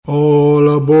All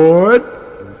aboard!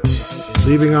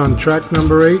 Leaving on track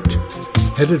number 8,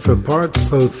 headed for parts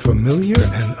both familiar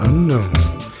and unknown.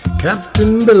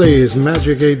 Captain Billy's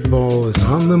Magic 8 Ball is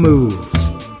on the move.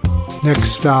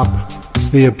 Next stop,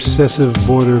 the obsessive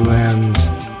borderlands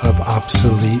of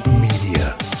obsolete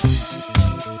media.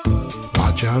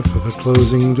 Watch out for the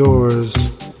closing doors.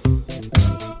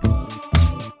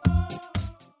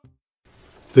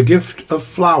 The gift of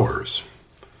flowers.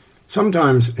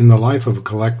 Sometimes in the life of a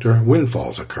collector,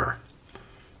 windfalls occur.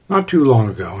 Not too long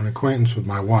ago, an acquaintance with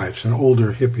my wife's, an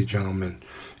older hippie gentleman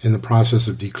in the process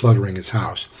of decluttering his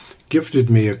house, gifted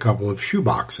me a couple of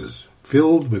shoeboxes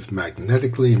filled with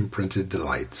magnetically imprinted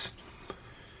delights.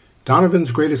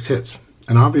 Donovan's Greatest Hits,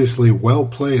 an obviously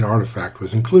well-played artifact,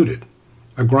 was included.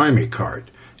 A grimy card,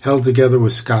 held together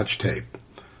with scotch tape.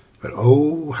 But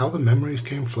oh, how the memories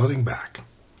came flooding back.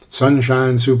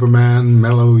 Sunshine Superman,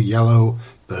 Mellow Yellow,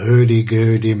 The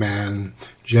Hurdy-Gurdy Man,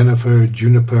 Jennifer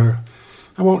Juniper.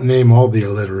 I won't name all the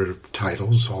alliterative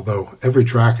titles, although every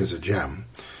track is a gem.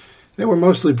 They were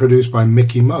mostly produced by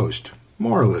Mickey Most,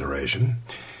 more alliteration,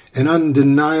 an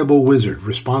undeniable wizard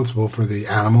responsible for the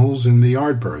Animals and the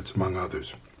Yardbirds, among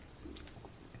others.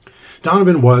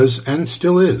 Donovan was, and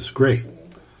still is, great.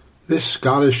 This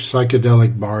Scottish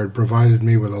psychedelic bard provided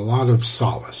me with a lot of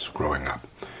solace growing up.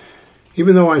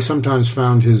 Even though I sometimes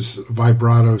found his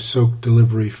vibrato-soaked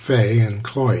delivery fey and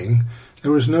cloying,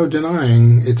 there was no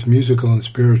denying its musical and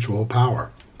spiritual power.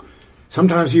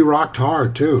 Sometimes he rocked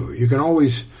hard, too. You can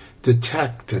always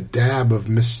detect a dab of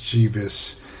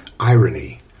mischievous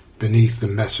irony beneath the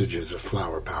messages of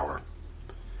flower power.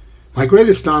 My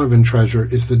greatest Donovan treasure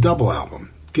is the double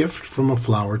album, Gift from a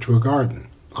Flower to a Garden,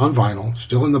 on vinyl,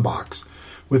 still in the box,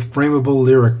 with frameable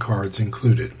lyric cards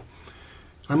included.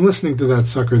 I'm listening to that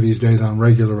sucker these days on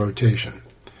regular rotation.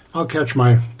 I'll catch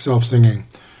myself singing,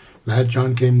 Mad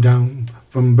John came down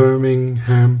from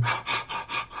Birmingham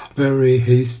very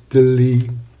hastily.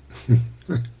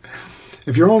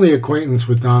 If your only acquaintance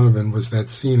with Donovan was that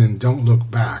scene in Don't Look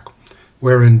Back,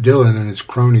 wherein Dylan and his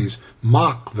cronies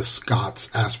mock the Scots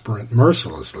aspirant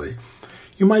mercilessly,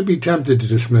 you might be tempted to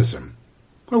dismiss him.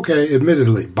 Okay,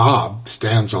 admittedly, Bob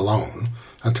stands alone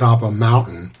atop a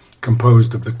mountain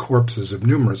composed of the corpses of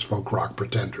numerous folk rock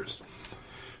pretenders.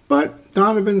 But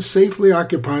Donovan safely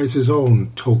occupies his own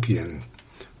Tolkien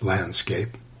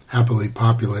landscape, happily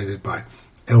populated by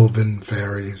elven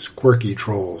fairies, quirky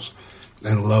trolls,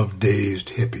 and love-dazed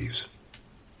hippies.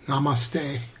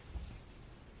 Namaste.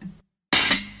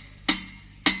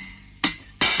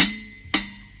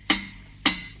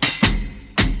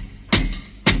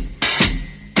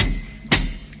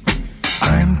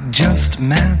 I'm just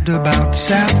mad about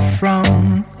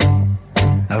saffron.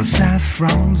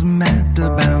 Saffron's mad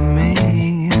about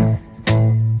me.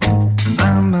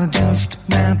 I'm just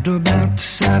mad about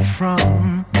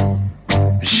saffron.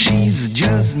 She's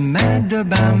just mad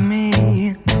about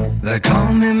me. They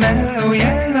call me Mellow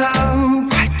Yellow,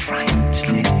 quite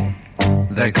rightly.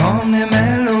 They call me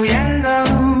Mellow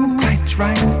Yellow, quite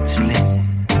rightly.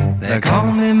 They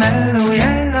call me Mellow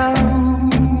Yellow.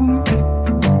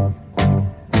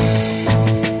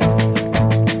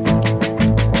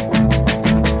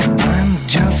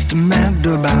 Mad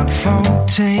about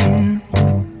 14.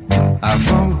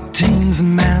 14's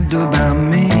mad about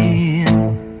me.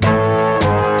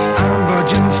 I'm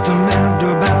just mad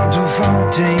about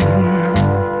 14.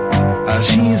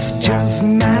 She's just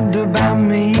mad about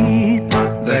me.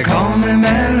 They call me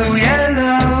Mellow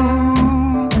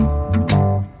Yellow.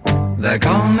 They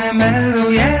call me Mellow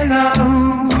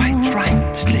Yellow, quite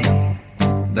rightly.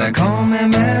 They call me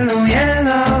Mellow Yellow.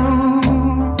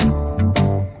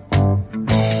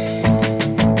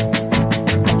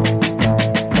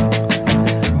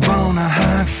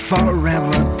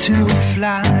 Forever to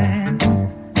fly,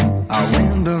 a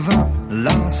wind of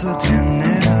velocity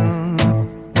nil.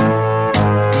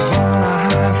 Born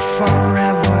high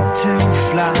forever to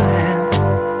fly.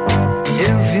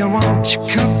 If you want your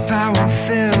cup, I will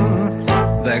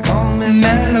fill. They call me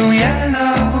Mellow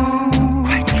Yellow,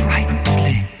 quite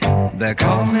rightly. They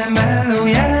call me Mellow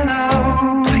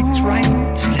Yellow, quite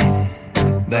rightly.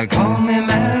 They call me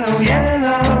Mellow Yellow.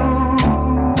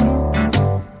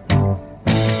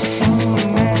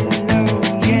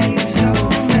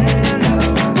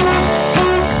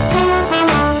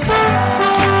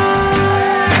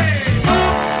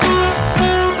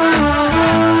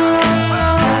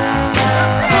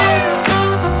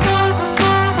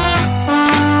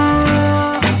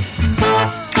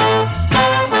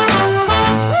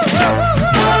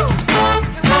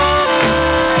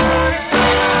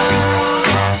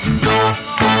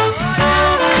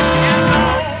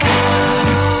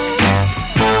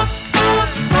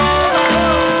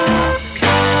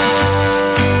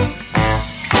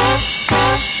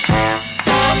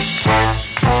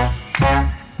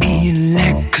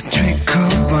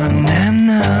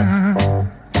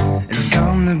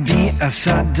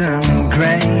 sudden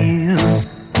craze.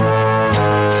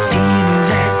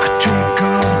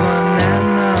 Electrical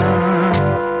banana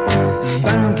is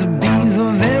bound to be the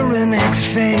very next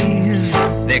phase.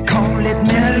 They call it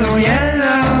mellow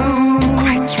yellow,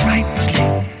 quite rightly.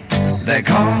 They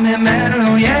call me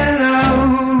mellow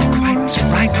yellow, quite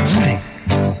rightly.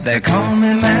 They call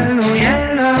me mellow yellow.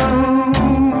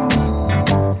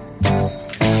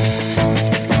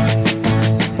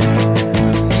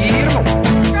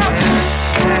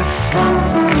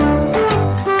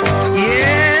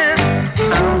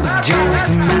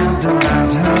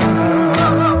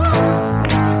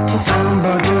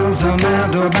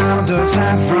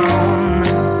 Saffron,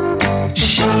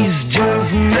 she's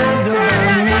just mad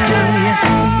about me.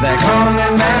 They call me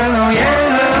mellow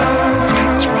yellow,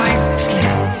 quite rightly.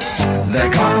 They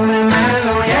call me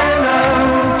mellow yellow,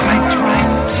 quite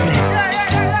rightly.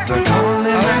 They call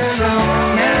me mellow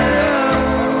yellow.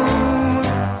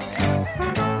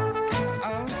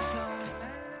 Oh, so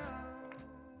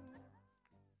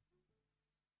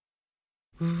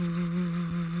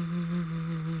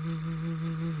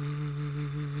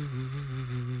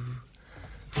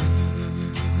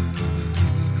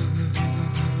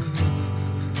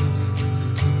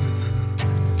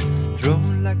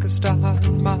like a star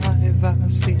in my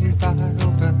vast sleep, I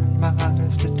opened my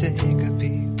eyes to take a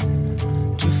peep,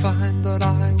 to find that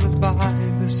I was by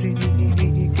the sea,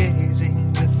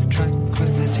 gazing with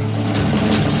tranquility.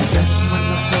 Just then when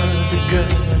the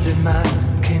hurdy-gurdy man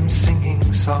came singing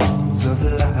songs of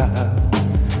love.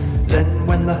 Then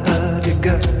when the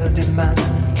hurdy-gurdy man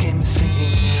came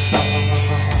singing songs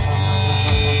of love.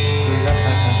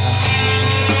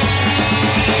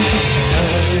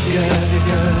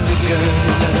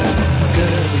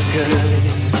 Hurdy-gurdy,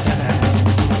 it's sad.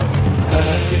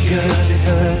 Hurdy-gurdy,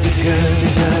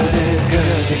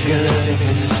 hurdy-gurdy,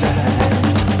 it's sad.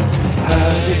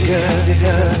 Hurdy-gurdy,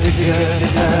 hurdy-gurdy,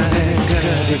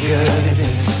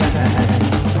 it's sad.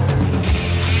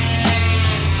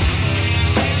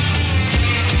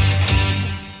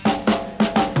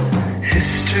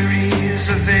 Histories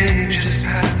of ages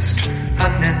past,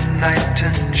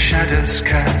 unenlightened shadows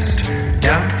cast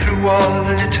down through all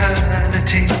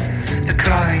eternity, the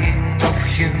crying of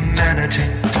humanity.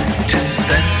 'Tis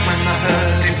then when the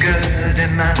hurdy-gurdy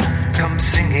man comes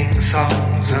singing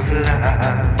songs of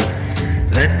love.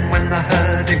 Then when the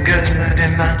hurdy-gurdy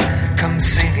man comes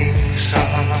singing songs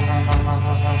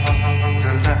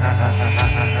of love.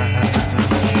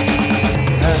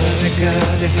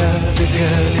 Hurdy-gurdy,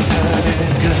 hurdy-gurdy,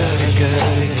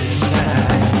 hurdy-gurdy, is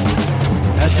sad.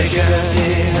 Hurdy-gurdy,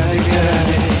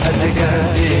 hurdy-gurdy,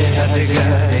 hurdy-gurdy,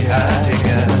 hurdy-gurdy,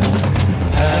 hurdy-gurdy.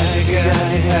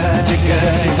 Hurdy-gurdy,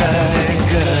 hurdy-gurdy,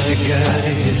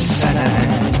 hurdy-gurdy, is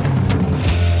sad.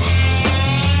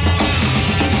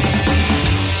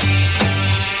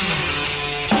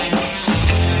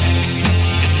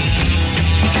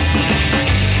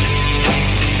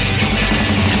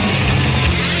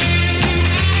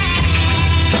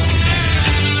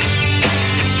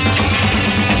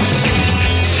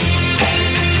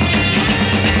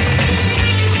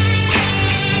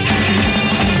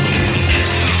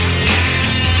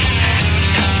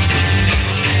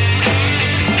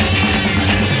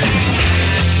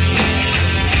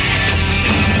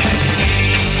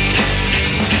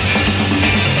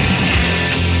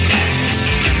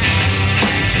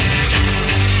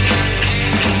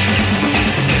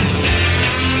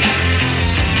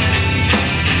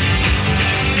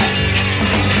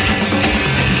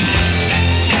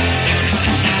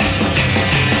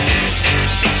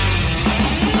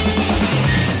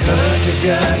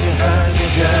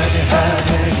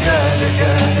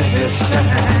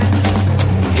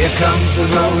 Here comes a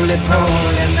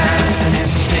roly-poly man and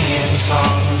he's singing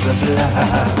songs of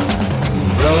love.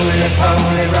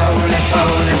 Roly-poly,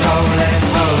 roly-poly,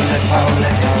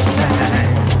 roly-poly, he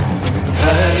sang.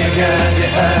 Hurdy-gurdy,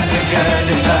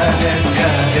 hurdy-gurdy,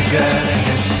 hurdy-gurdy,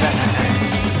 he sang.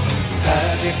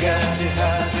 Hurdy-gurdy,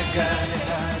 hurdy-gurdy,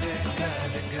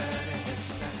 hurdy-gurdy, he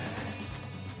sang.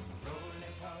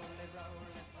 Roly-poly,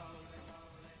 roly-poly,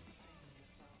 roly-poly.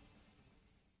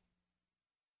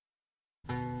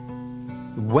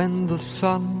 When the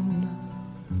sun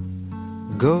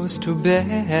goes to bed,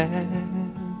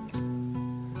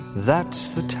 that's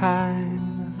the time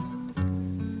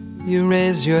you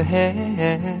raise your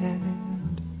head.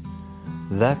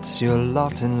 That's your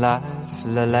lot in life,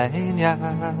 Lalania.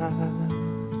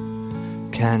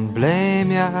 Can't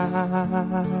blame ya,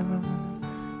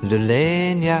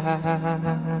 Lalania.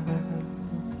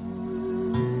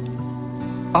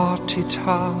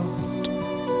 Artie-tart,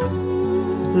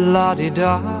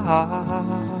 la-di-da.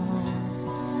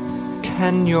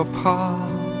 can your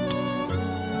part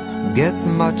get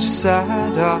much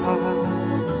sadder?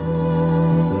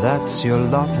 That's your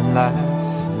lot in life,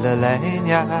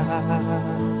 Lelania.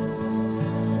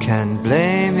 Can't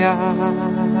blame ya,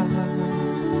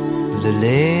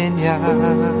 Lelania.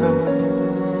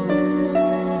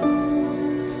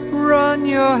 Run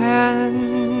your hand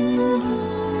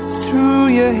through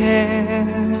your hair,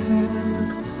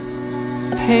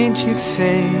 paint your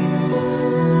face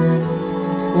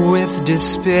with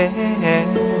despair.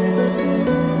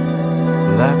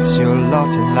 That's your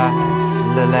lot in life,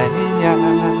 Lelania.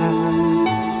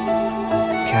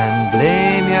 Can't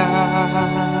blame ya,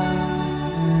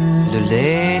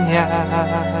 Lelania.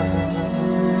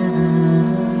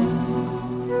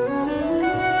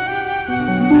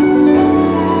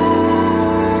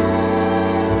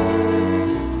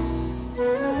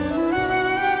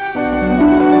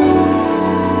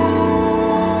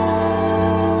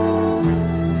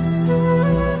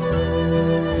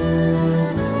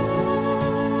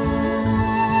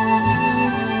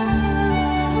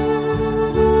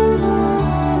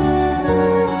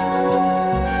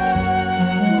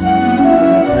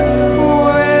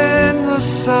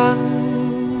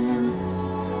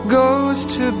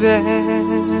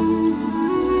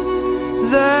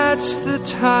 That's the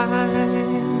time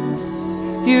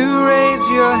you raise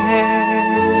your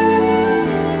head.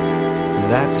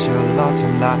 That's your lot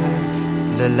in life,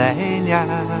 Lelania.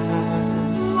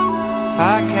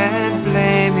 I can't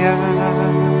blame ya,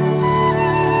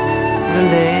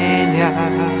 Lelania.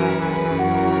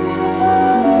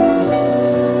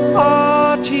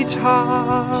 Oh, Tita,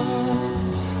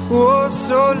 oh,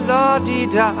 so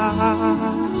la-di-da.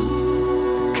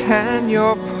 Can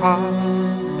your part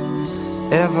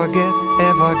ever get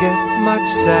much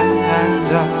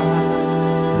sadder?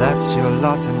 That's your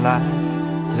lot in life,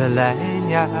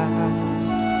 Lelania.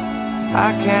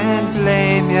 I can't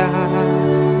blame ya,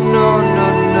 no,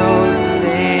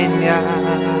 Lelania.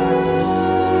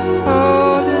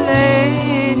 Oh,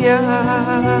 Lelania.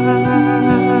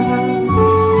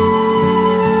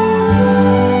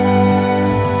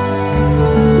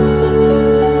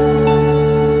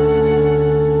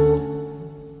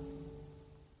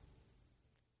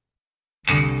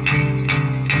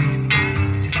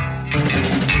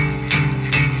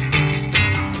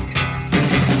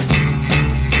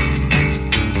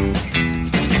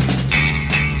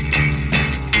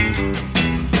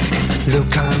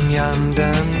 Look on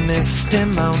yonder misty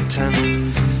mountain,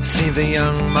 see the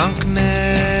young monk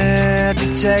meditating,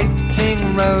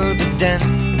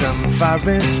 rhododendron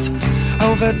forest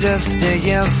over dusty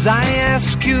years. I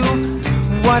ask you,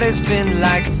 what it's been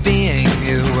like being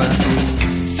you?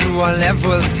 Through all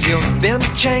levels you've been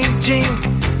changing,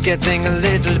 getting a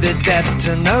little bit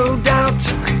better, no doubt.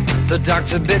 The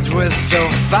doctor bit was so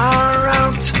far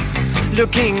out,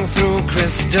 looking through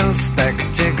crystal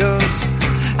spectacles.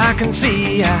 I can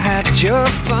see I had your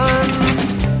fun.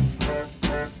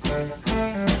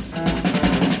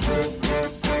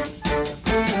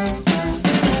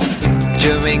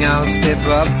 During our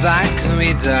paper back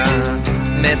reader,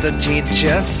 made the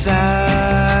teacher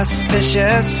suspicious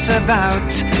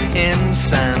about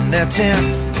insanity.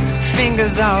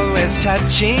 Fingers always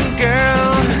touching,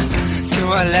 girl.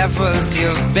 Through our levels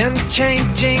you've been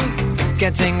changing,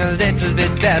 getting a little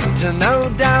bit better, no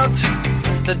doubt.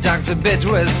 The doctor bit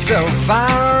was so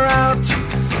far out,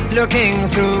 looking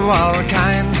through all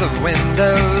kinds of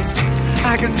windows.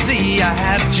 I could see I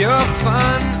had your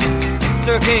fun,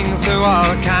 looking through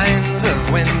all kinds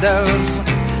of windows.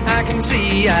 I can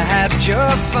see I had your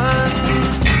fun.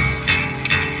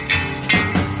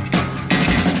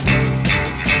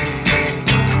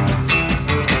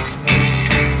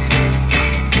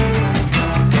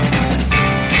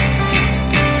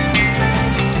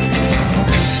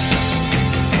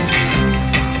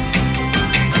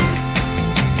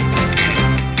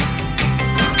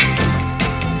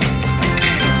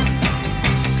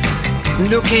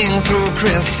 Looking through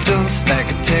crystal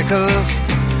spectacles,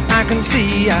 I can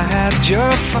see I had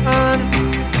your fun.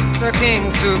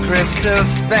 Looking through crystal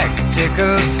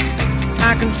spectacles,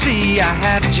 I can see I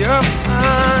had your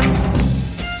fun.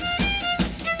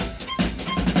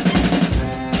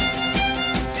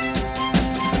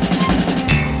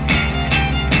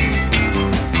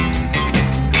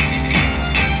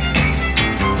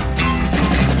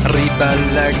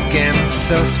 Rebel against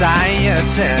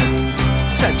society,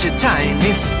 such a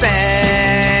tiny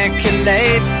speculating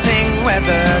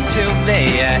whether to be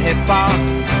a hip hop.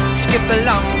 Skip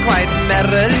along quite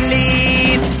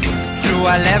merrily. Through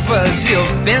our levels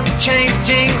you've been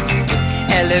changing.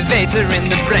 Elevator in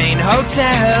the brain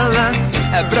hotel,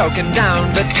 broken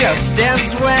down but just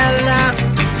as well.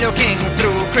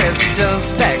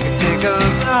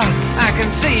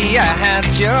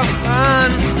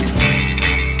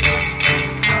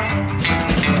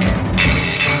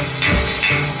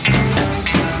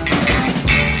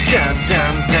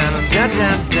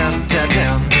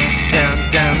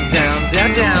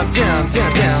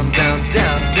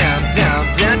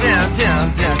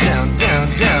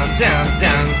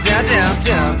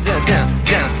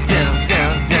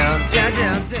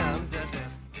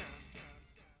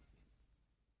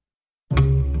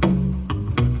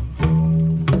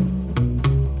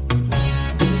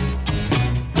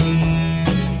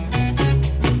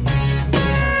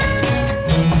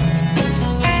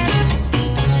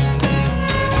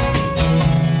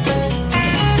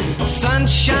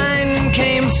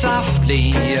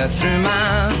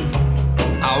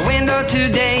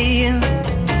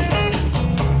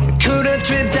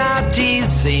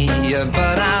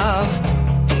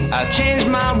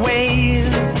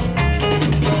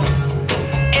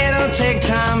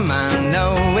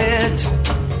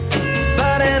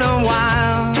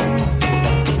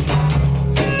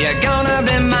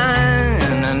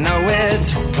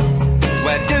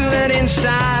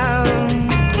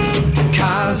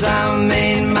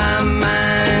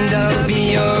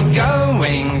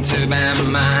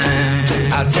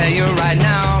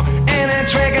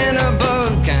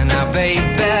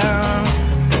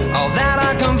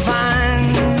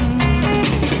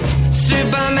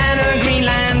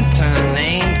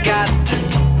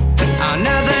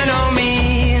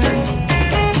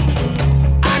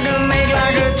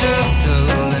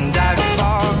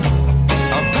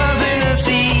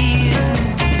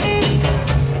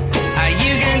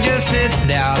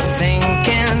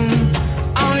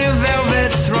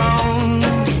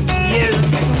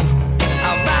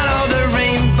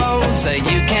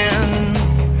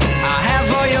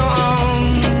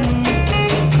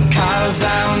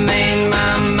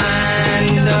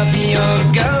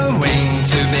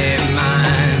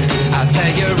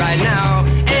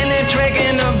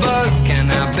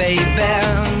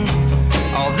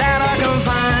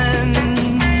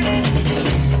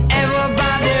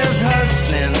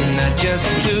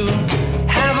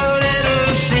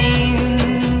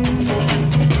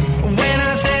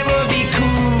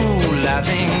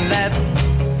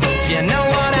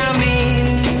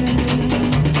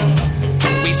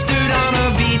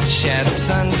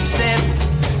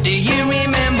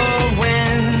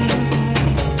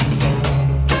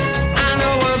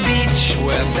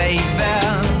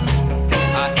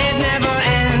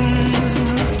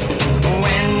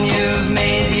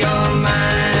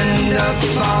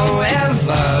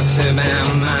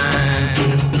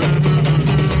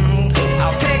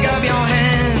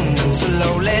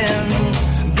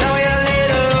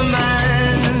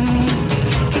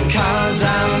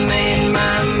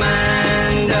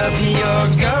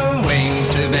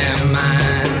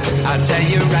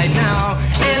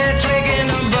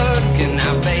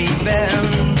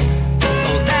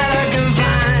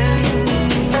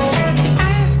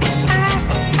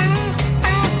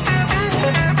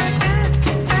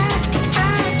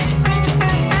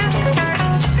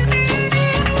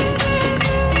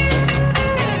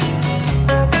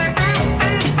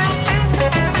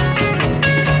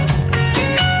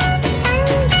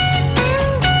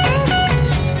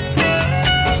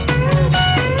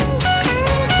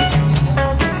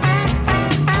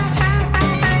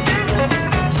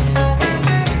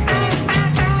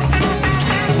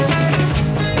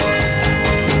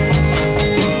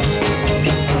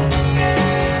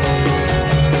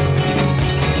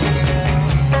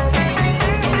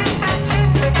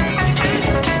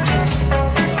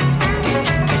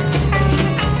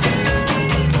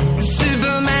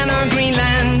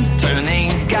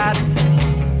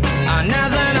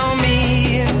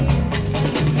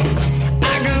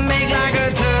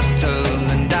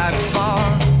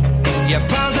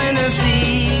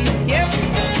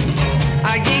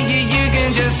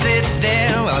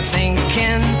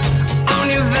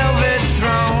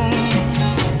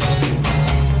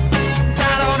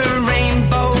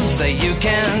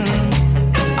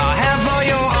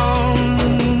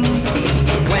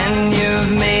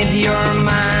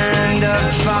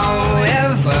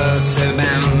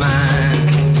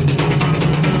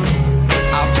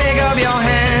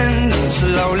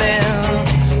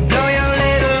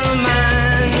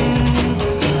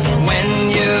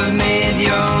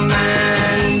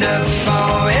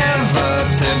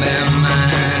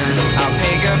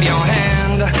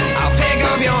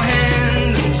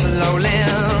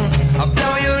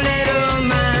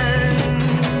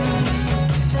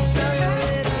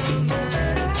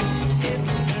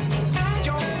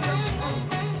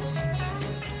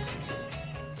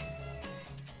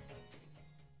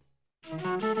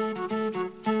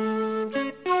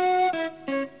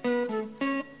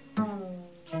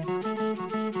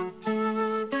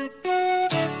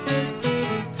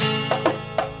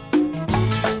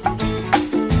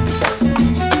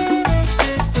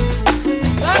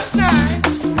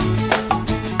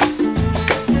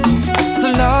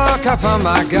 Upon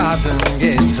my garden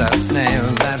gate's a snail,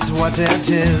 that's what it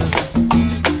is.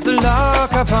 The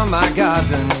lock upon my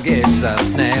garden gate's a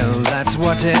snail, that's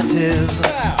what it is.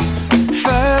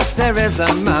 First there is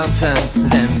a mountain,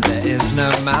 then there is no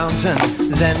mountain,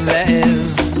 then there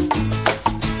is.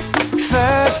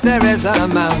 First there is a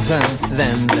mountain,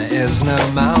 then there is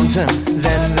no mountain,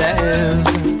 then there is.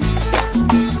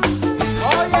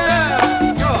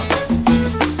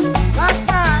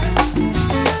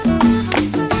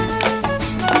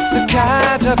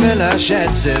 Caterpillar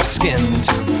sheds his skin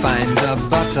to find a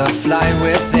butterfly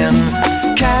within.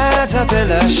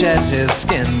 Caterpillar sheds his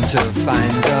skin to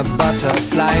find a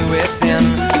butterfly within.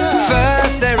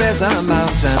 First there is a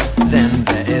mountain, then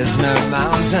there is no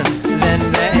mountain,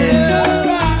 then there is.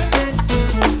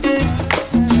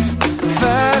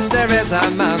 First there is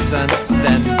a mountain,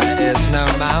 then there is no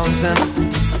mountain.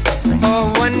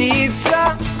 Oh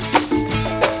Juanita,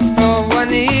 oh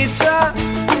Juanita,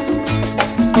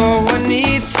 oh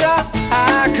Juanita,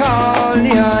 I call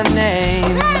your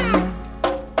name.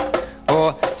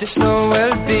 Oh, the snow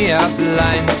will be a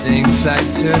blinding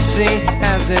sight to see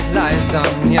as it lies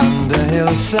on yonder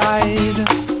hillside.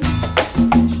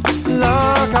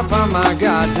 Look upon my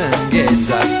garden gates,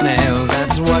 a snail,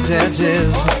 that's what it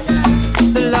is.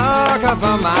 Look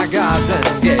upon my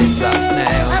garden gates, a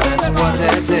snail, that's what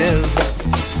it is.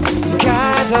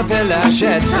 Caterpillar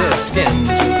sheds his skin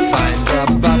to find a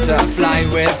butterfly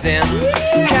within.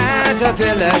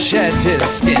 Caterpillar sheds his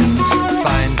skin to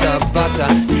find a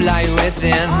butterfly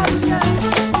within.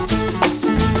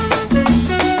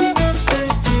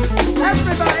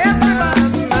 Everybody, everybody!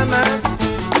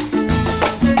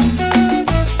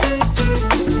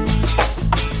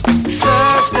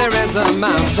 First there is a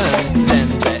mountain, then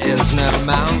there is no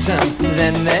mountain,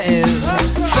 then there is.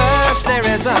 First there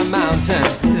is a mountain,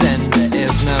 then there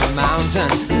is no mountain,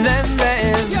 then there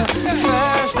is.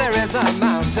 First there is a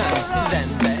mountain, then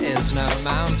there is no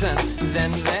mountain,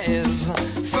 then there is.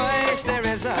 First there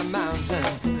is a mountain,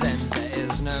 then there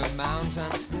is no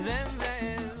mountain, then there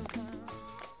is.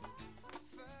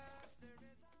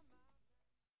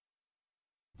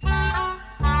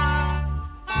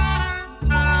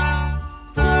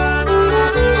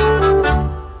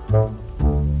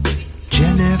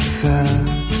 Jennifer,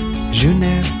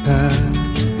 Juniper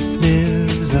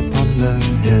lives upon the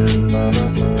hill.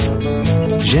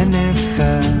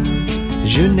 Jennifer,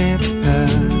 Juniper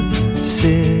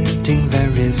sitting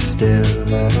very still.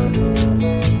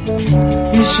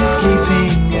 Is she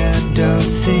sleeping? I don't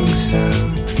think so.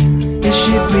 Is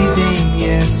she breathing?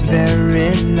 Yes,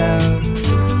 very low.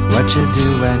 What you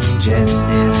doing,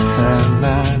 Jennifer,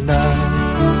 my love?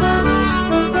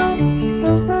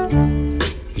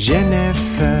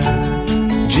 Jennifer,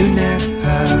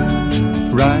 Juniper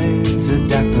rides a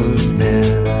dapple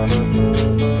mare.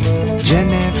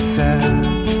 Jennifer,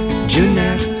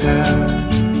 Juniper,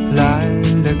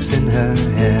 lilacs in her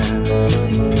hair.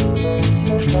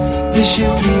 Is she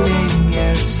dreaming?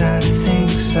 Yes, I think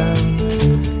so.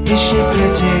 Is she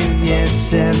pretty?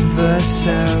 Yes, ever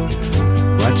so.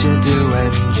 What you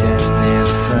doing,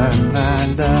 Jennifer, my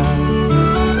love?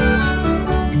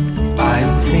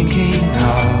 I'm thinking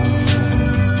of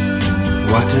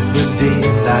what it would be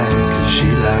like if she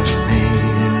loved me.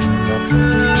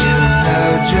 You know,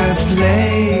 just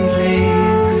lately,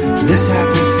 this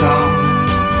happy song,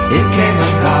 it came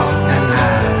along and I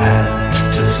had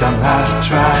to somehow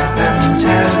try and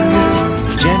tell you.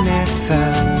 Jennifer,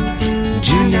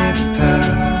 Juniper,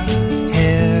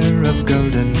 hair of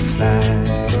golden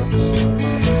flags.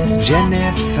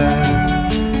 Jennifer,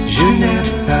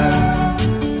 Juniper,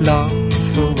 longs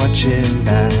for what she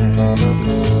likes.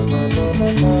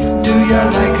 Do you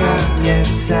like her?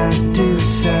 Yes, I do,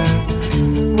 sir.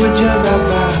 Would you love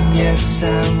her? Yes, I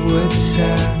would,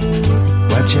 sir.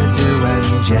 What you doing,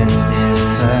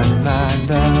 Jennifer, my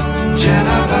love?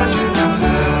 Jennifer,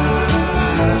 Juniper,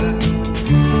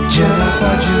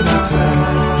 Jennifer, Juniper,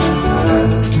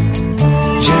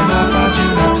 Jennifer,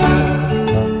 Juniper,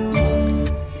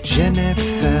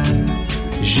 Jennifer,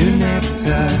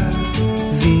 Juniper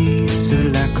vit sur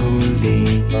la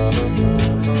colline.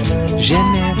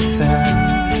 Jennifer,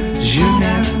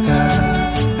 Juniper,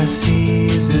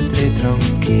 assise très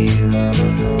tranquille.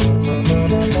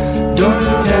 Don't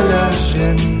tell her je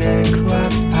n'ai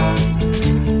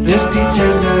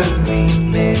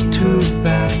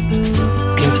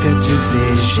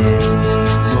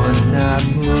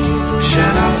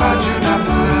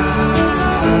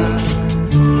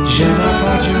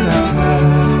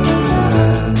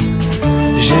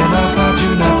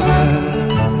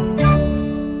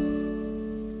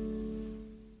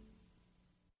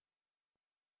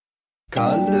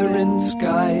Color in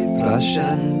sky, brush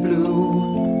and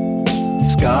blue.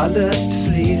 Scarlet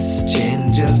fleece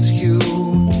changes hue.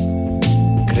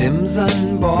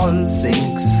 Crimson ball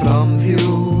sinks from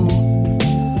view.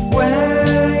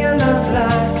 Where you love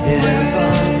like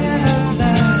heaven.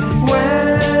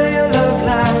 Where you love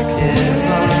like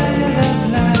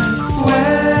heaven.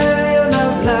 Where you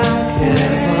love like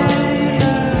heaven.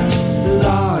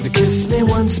 Lord, kiss me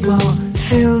once more,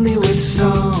 fill me with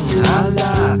song.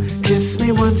 Allah, kiss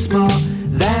me once more,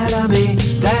 that I may,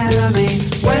 that I may.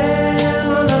 Where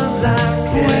my love like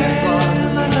heaven.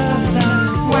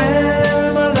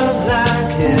 Where my love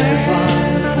like heaven.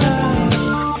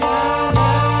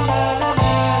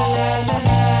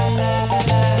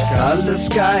 Color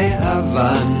sky,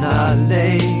 Havana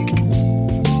Lake.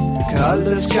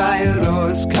 Color sky,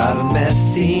 rose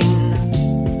carmethine.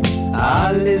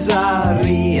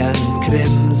 Alizari and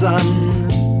crimson.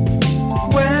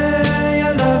 Where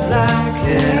you love like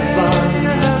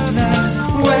heaven.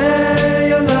 Where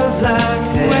you love like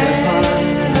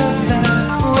heaven.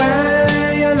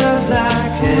 Where you love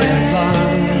like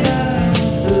heaven.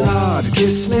 Lord,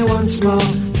 kiss me once more,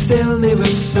 fill me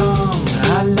with song.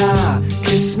 Allah,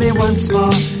 kiss me once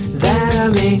more, that I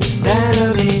may, that I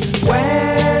may.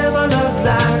 Where my love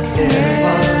like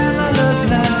heaven.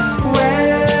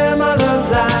 Where my love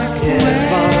like heaven.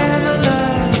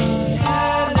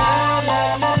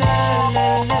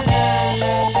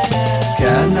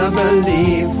 Can I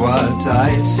believe what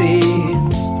I see?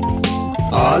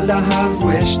 All I have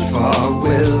wished for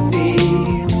will be.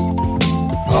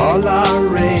 All our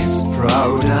race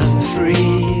proud and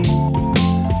free.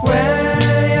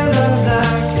 Where you love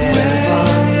like heaven.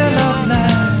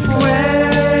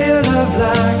 Where you love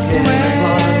like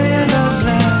heaven.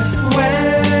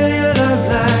 Where you love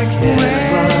like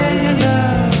heaven.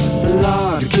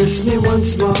 Lord, kiss me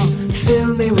once more,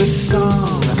 fill me with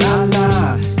song.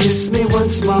 Allah, kiss me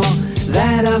once more,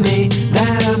 that I may,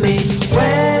 that I may.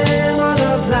 Where my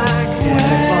love like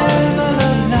heaven.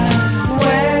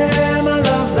 Where my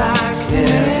love like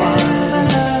heaven.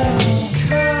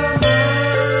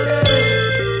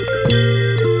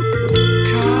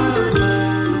 Come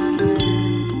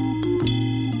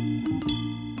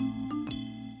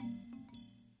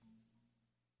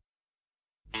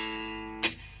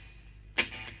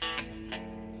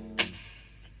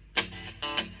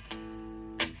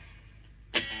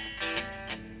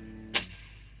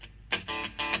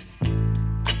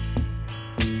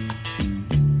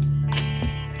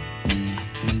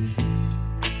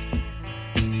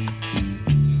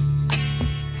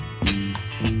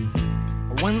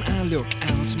When I look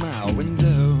out my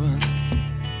window,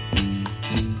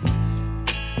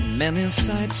 many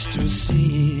sights to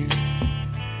see.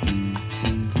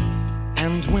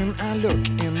 And when I look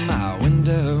in my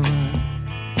window,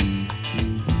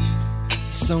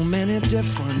 so many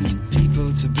different people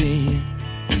to be,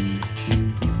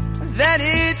 that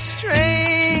it's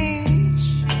strange,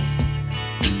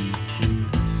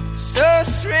 so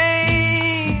strange.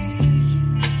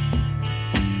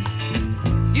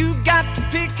 You got to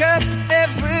pick up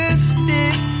every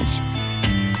stitch.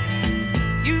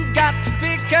 You got to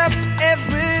pick up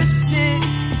every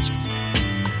stitch.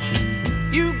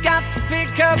 You got to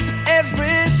pick up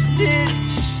every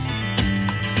stitch.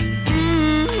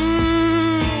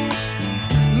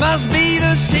 Must be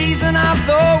the season of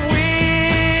the witch.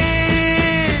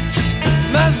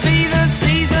 Must be the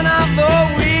season of the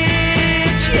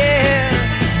witch, yeah.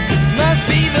 Must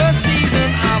be the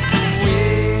season of the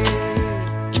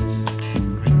witch.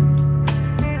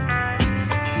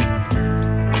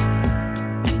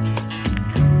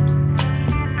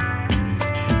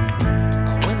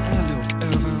 When I look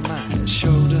over my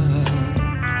shoulder,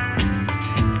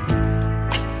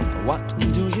 what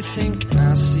do you think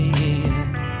I see?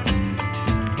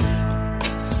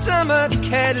 Summer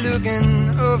cat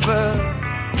looking over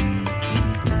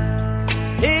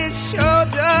his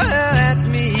shoulder at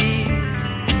me,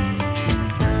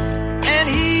 and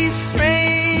he's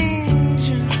strange,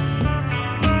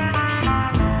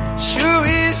 sure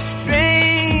is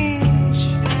strange.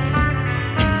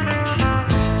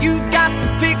 You got to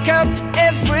pick up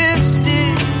every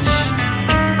stitch.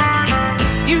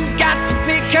 You got to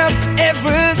pick up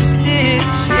every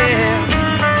stitch, yeah.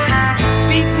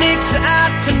 Beatniks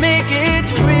out to make it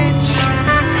rich.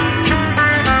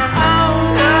 Oh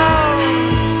no,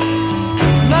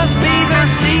 must be the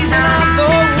season of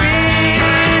the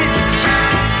witch.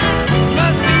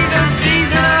 Must be the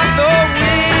season of the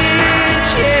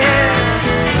witch,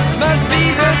 yeah. Must be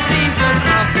the season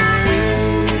of the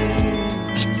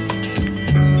witch.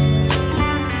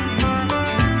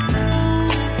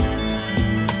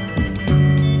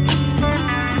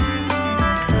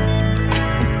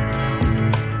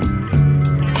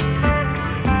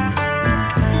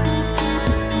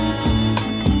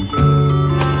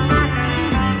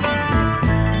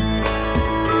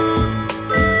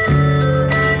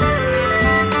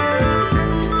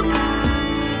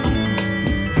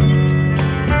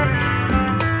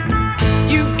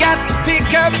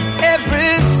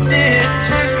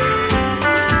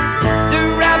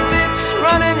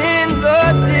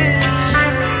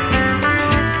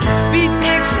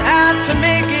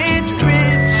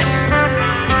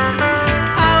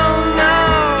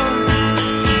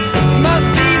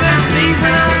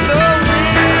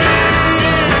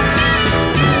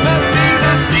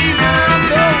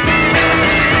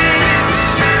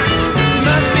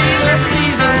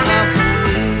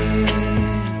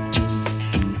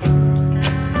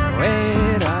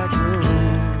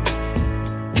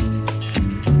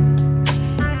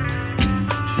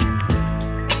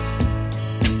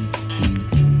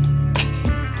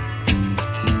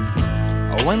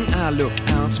 when I look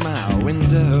out my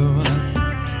window.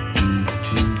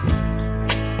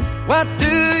 What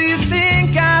do you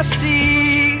think I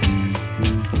see?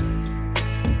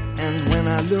 And when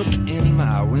I look in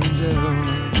my window,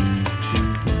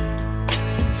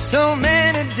 so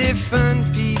many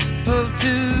different people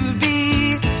to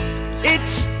be.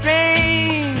 It's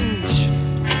strange,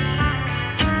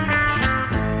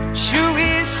 sure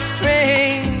is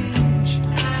strange.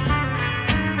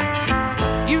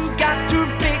 You got to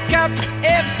pick up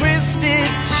every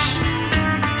stitch.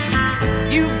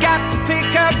 You got to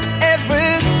pick up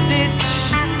every stitch.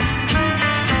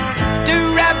 The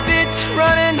rabbits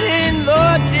running in the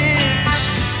ditch.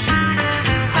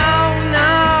 Oh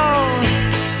no,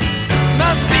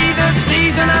 must be the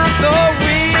season of the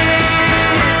witch.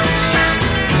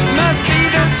 Must be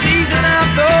the season of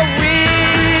the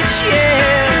witch,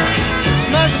 yeah.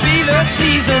 Must be the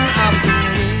season of the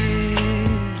witch.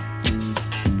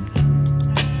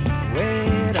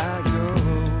 Where'd I go?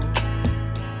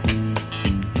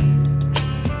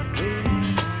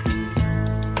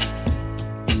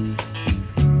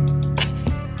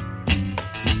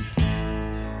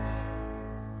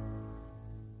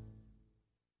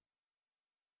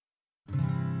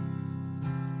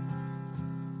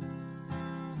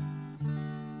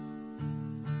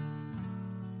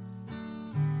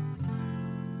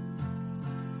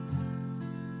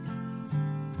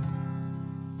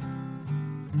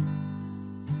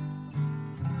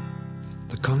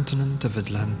 The continent of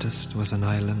Atlantis was an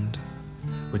island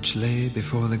which lay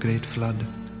before the Great Flood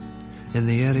in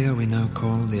the area we now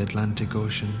call the Atlantic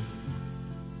Ocean.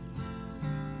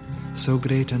 So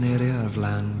great an area of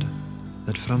land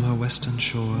that from her western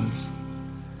shores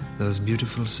those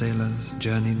beautiful sailors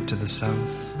journeyed to the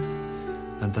South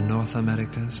and the North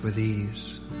Americas with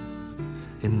ease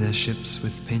in their ships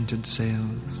with painted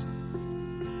sails.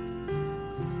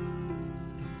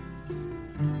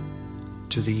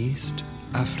 To the east,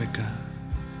 Africa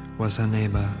was her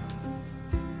neighbor,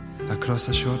 across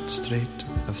a short strait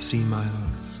of sea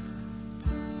miles.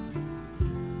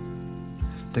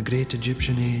 The great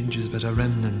Egyptian age is but a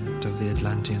remnant of the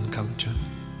Atlantean culture.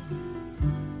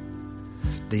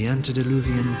 The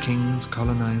antediluvian kings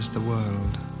colonized the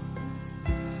world.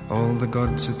 All the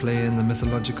gods who play in the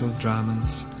mythological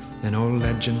dramas, in all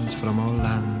legends from all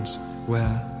lands,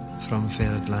 were from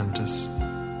fair Atlantis.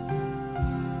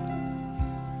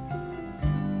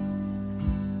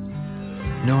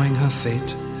 Knowing her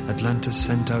fate, Atlantis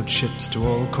sent out ships to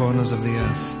all corners of the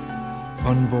earth.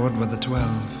 On board were the 12.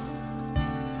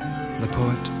 The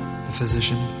poet, the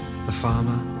physician, the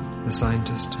farmer, the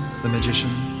scientist, the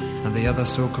magician, and the other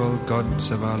so-called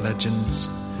gods of our legends,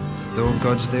 though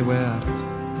gods they were.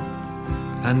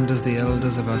 And as the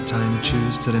elders of our time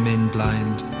choose to remain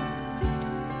blind,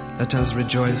 let us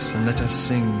rejoice and let us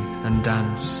sing and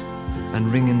dance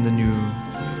and ring in the new.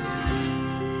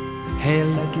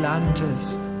 Hail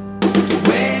Atlantis!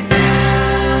 Way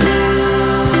down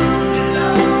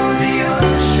below the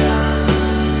ocean,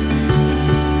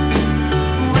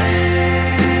 where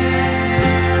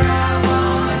I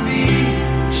wanna be,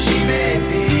 she may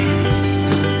be.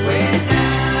 Way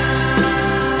down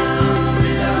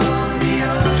below the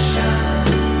ocean,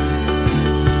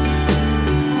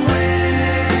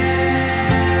 where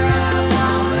I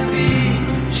wanna be,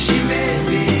 she may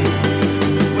be.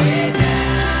 Way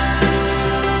down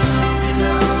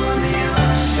below the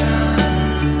ocean.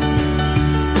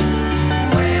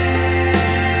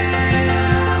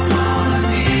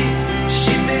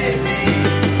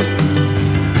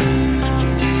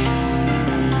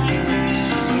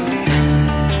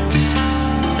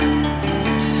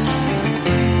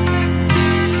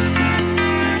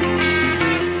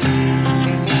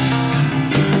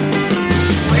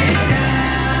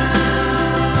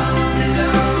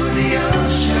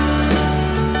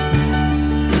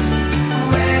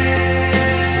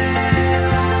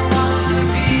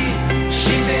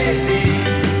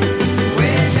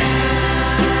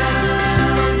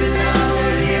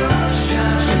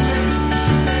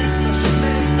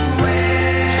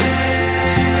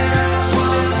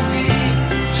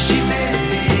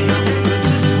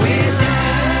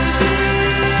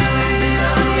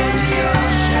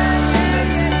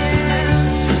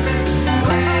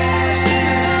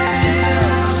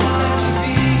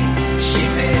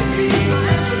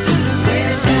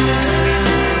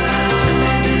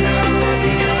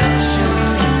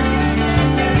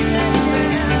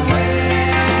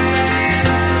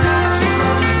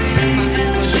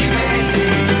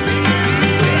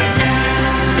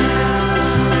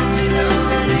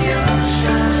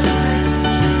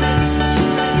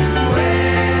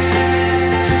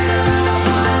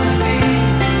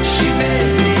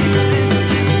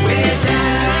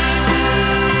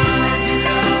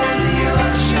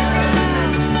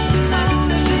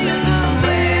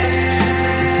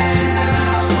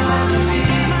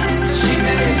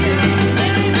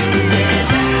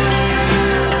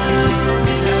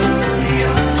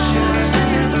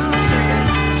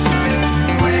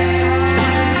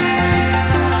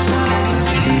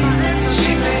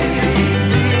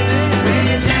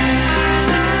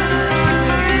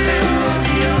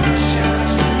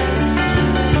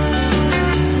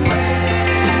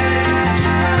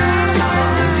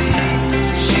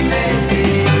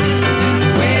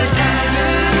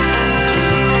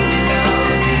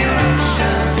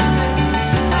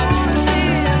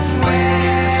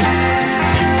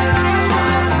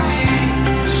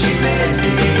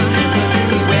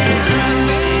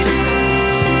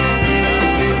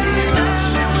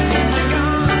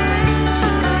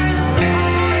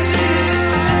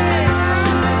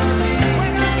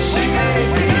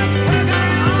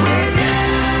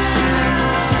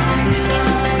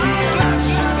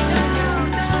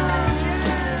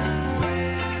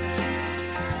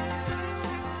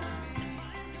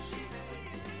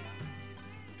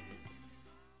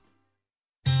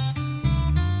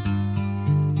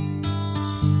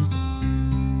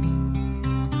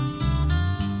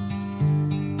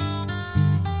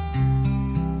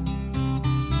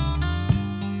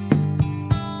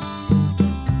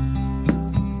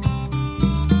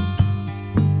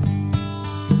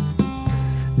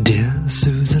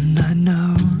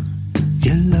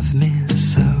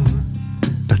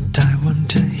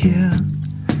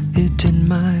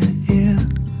 my ear,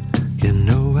 you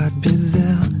know I'd be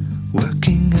there,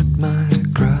 working at my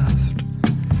craft.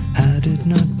 Had it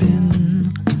not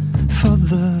been for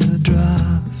the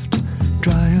draft,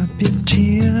 dry up your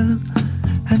tear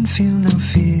and feel no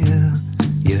fear.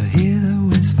 You're here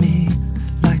with me,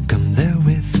 like I'm there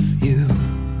with you.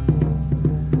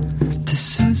 To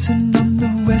Susan on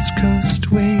the West Coast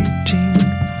waiting,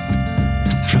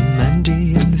 from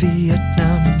Andy in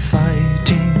Vietnam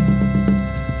fighting.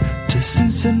 To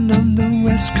Susan on the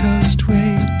West Coast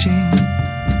waiting,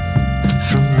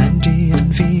 from Andy in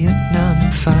Vietnam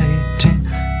fighting.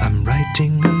 I'm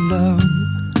writing alone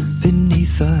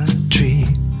beneath a tree,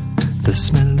 the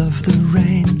smell of the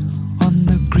rain on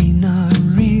the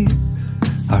greenery.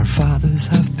 Our fathers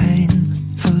have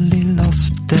painfully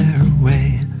lost their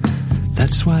way.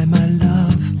 That's why, my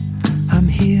love, I'm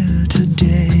here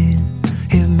today.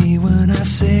 Hear me when I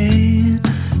say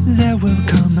there will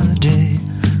come a day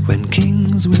when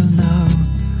kings will know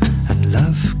and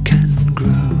love can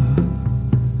grow.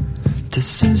 To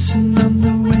Susan on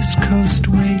the West Coast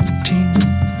waiting,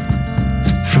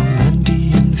 from Andy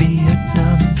in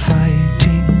Vietnam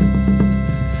fighting.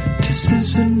 To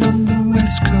Susan on the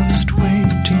West Coast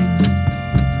waiting,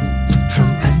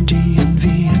 from Andy in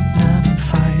Vietnam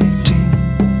fighting.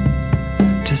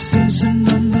 To Susan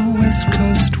on the West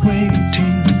Coast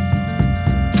waiting,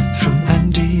 from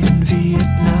Andy in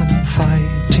Vietnam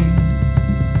fighting.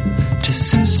 To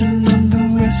Susan on the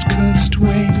West Coast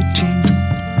waiting,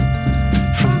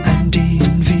 from Andy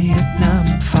in Vietnam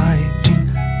fighting.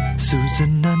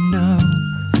 Susan, I know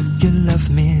you love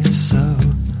me so,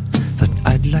 but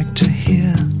I'd like to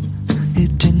hear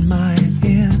it in my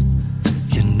ear.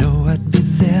 You know I'd be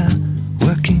there,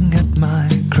 working at my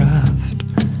craft.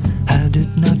 Had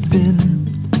it not been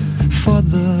for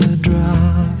the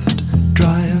draft,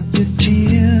 dry up your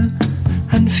tear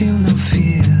and feel no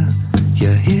fear.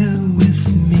 You're here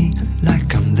with me,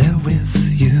 like I'm there with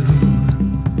you.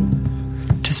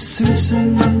 To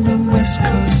Susan on the West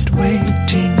Coast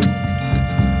waiting,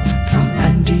 from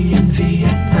Andy in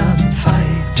Vietnam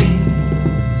fighting.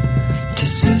 To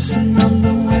Susan on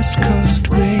the West Coast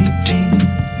waiting,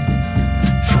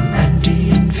 from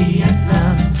Andy in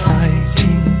Vietnam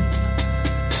fighting.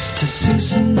 To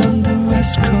Susan on the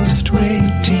West Coast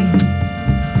waiting,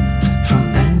 from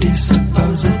Andy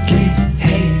supposedly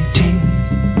hating.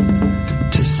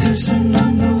 To Susan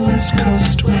on the West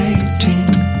Coast waiting,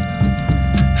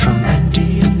 from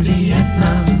Andy in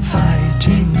Vietnam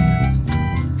fighting.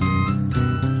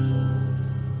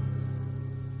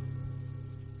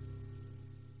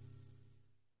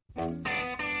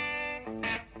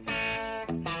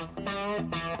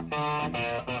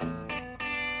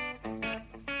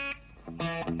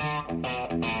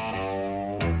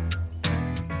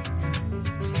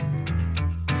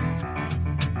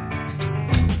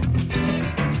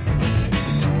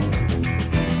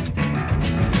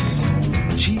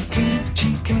 She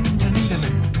came to meet a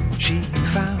man. She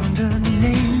found an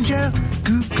angel.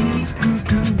 Goo goo goo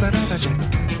goo ba-da-ba-jack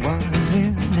was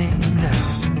his name now.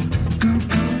 Goo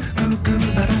goo goo goo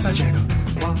ba-da-ba-jack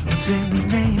was his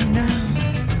name now.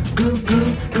 Goo goo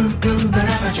goo goo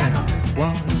ba-da-ba-jack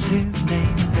was his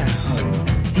name now.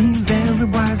 He very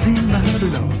wise in the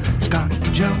huddle, Scott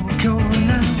Joe Cure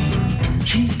now.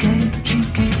 She came to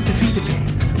feed the pain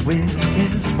with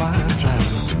his wild love.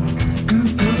 Goo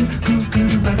goo goo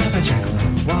goo ba-da-ba-jack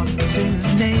what's his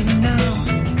name now?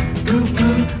 Goo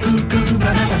goo goo goo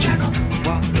ba-da-ba-jack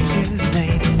what's his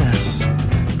name now?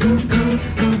 Goo goo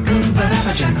goo goo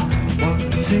ba-da-ba-jack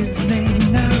what's his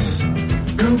name now?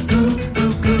 Goo goo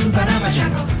goo goo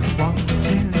ba-da-ba-jack what's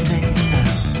his name now?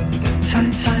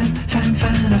 Fine, fine, fine,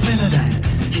 fine, I said I died.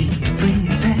 He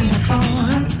prepared for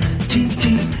her. T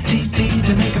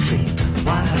to make her free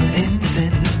while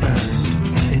incense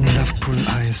burned. In love-pool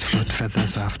eyes float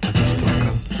feathers after the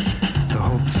struggle. The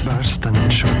hopes burst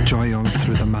and shot joy all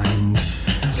through the mind.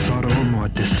 Sorrow more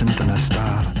distant than a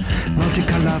star.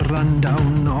 Multicolour run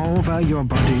down over your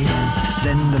body.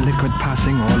 Then the liquid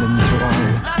passing all into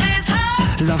all.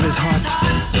 Love is hot.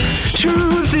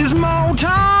 Truth is molten.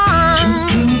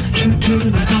 True,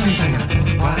 the song is singer.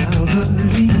 While the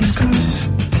leaves scoot.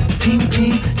 Tiny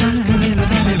little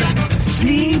baby rock.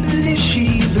 Sleepily she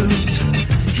looked.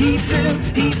 He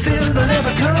filled the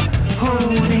leather cup,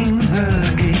 holding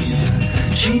her gaze.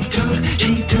 She took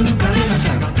a little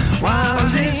suckle while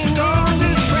singing all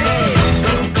this praise.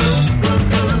 Go, go, go,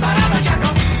 go, ba-da-ba-jack.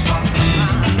 What's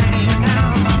my name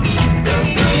now? Go,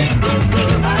 go, go, go,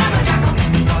 ba-da-ba-jack.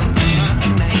 What's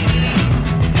my name now?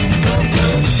 Go, go,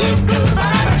 go, go,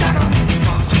 ba-da-ba-jack.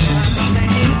 What's my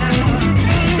name now?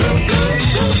 Go, go,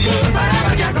 go, go,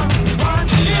 ba-da-ba-jack.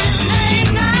 What's his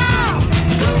name now?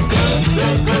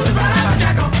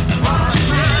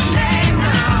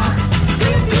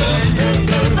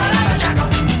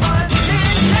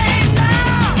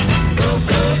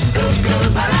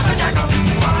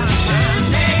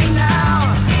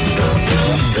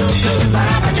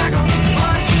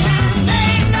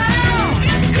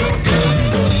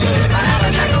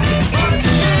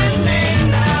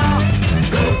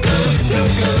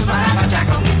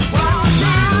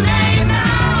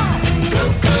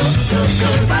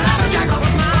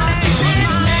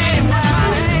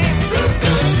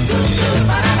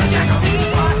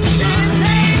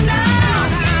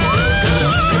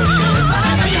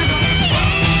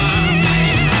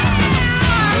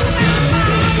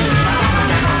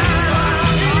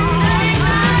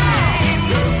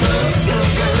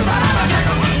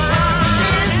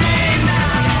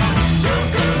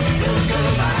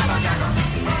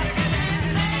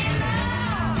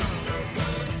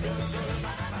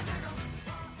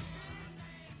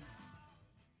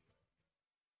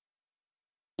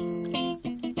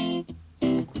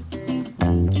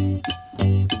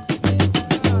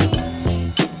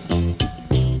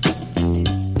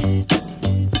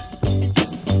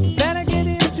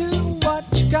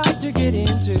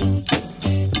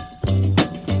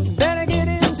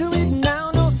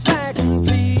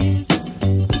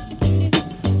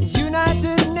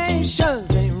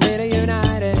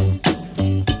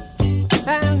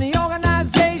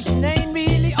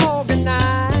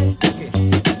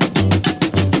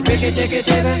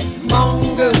 Rickety-tickety,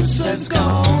 mongoose is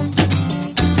gone.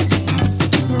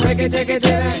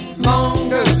 Rickety-tickety,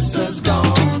 mongoose is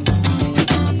gone.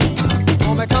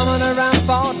 Won't be coming around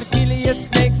for to kill you,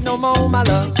 snake no more, my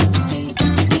love.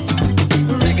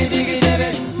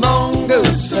 Rickety-tickety,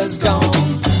 mongoose is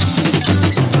gone.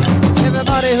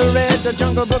 Everybody who read the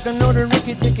Jungle Book and know the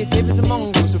Rickety-tickety is a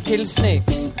mongoose who kills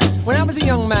snakes. When I was a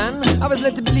young man, I was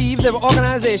led to believe there were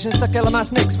organizations to kill my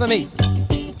snakes for me.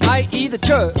 I.e. the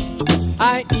church,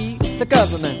 I.e. the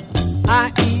government,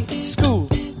 I.e. school.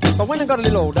 But when I got a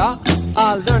little older,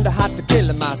 I learned how to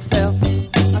kill myself.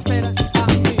 I said,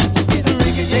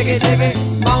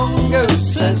 Rickety-tickety,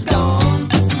 mongoose is gone.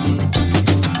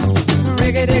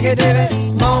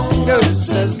 Rickety-tickety, mongoose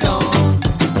is gone.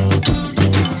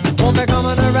 Won't be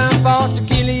coming around for to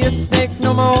kill you, snake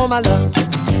no more, my love.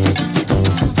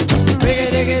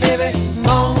 Rickety-tickety,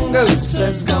 mongoose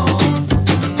is gone.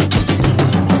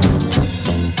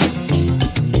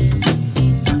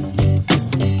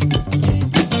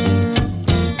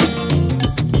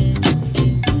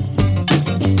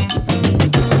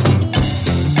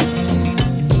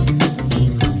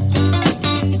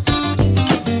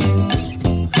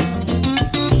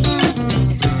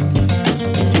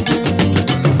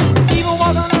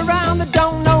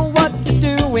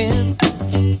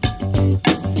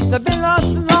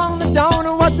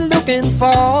 For.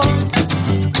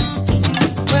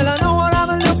 Well, I know what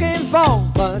I'm looking for,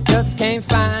 but just can't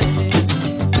find it.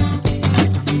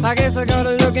 I guess I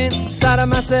gotta look inside of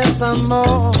myself some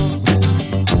more.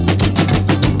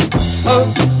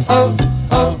 Oh, oh,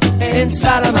 oh,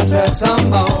 inside of myself some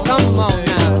more. Come on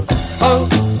now.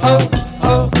 Oh.